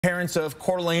Parents of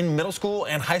Coeur d'Alene middle school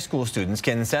and high school students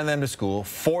can send them to school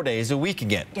 4 days a week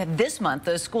again. Yeah, this month,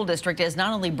 the school district is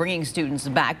not only bringing students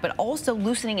back, but also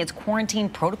loosening its quarantine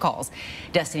protocols.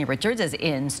 Destiny Richards is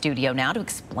in studio now to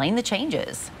explain the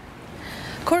changes.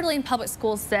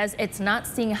 Coeur-dalene-Public-Schools says it's not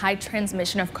seeing high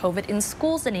transmission of COVID in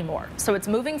schools anymore, so it's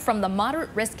moving from the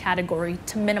moderate risk category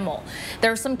to minimal.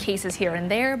 There are some cases here and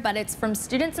there, but it's from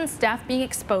students and staff being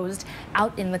exposed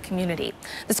out in the community.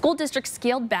 The school district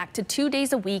scaled back to 2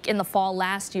 days a week in the fall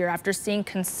last year after seeing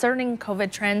concerning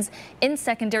COVID trends in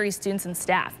secondary students and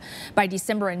staff. By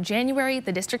December and January,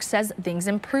 the district says things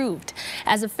improved.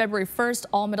 As of February 1st,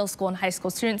 all middle school and high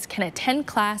school students can attend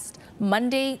class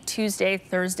Monday, Tuesday,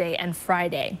 Thursday, and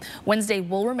Friday. Wednesday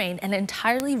will remain an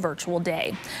entirely virtual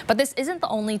day. But this isn't the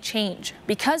only change.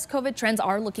 Because COVID trends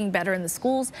are looking better in the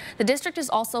schools, the district is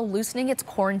also loosening its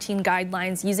quarantine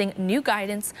guidelines using new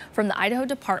guidance from the Idaho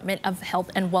Department of Health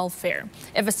and Welfare.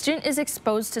 If a student is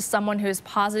exposed to someone who is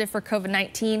positive for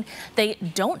COVID-19, they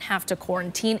don't have to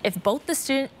quarantine if both the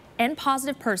student and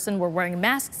positive person were wearing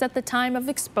masks at the time of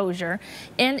exposure,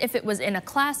 and if it was in a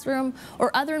classroom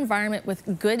or other environment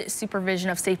with good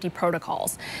supervision of safety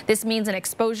protocols. This means an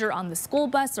exposure on the school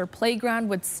bus or playground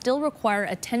would still require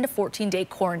a 10 to 14-day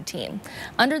quarantine.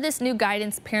 Under this new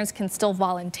guidance, parents can still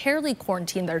voluntarily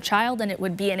quarantine their child, and it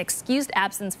would be an excused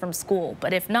absence from school.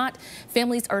 But if not,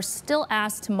 families are still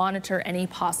asked to monitor any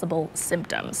possible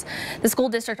symptoms. The school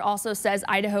district also says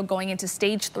Idaho going into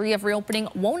stage 3 of reopening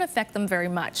won't affect them very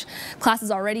much.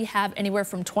 Classes already have anywhere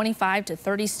from 25 to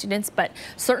 30 students, but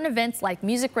certain events like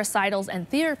music recitals and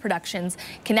theater productions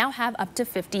can now have up to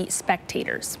 50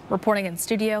 spectators. Reporting in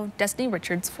studio, Destiny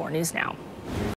Richards, 4 News Now.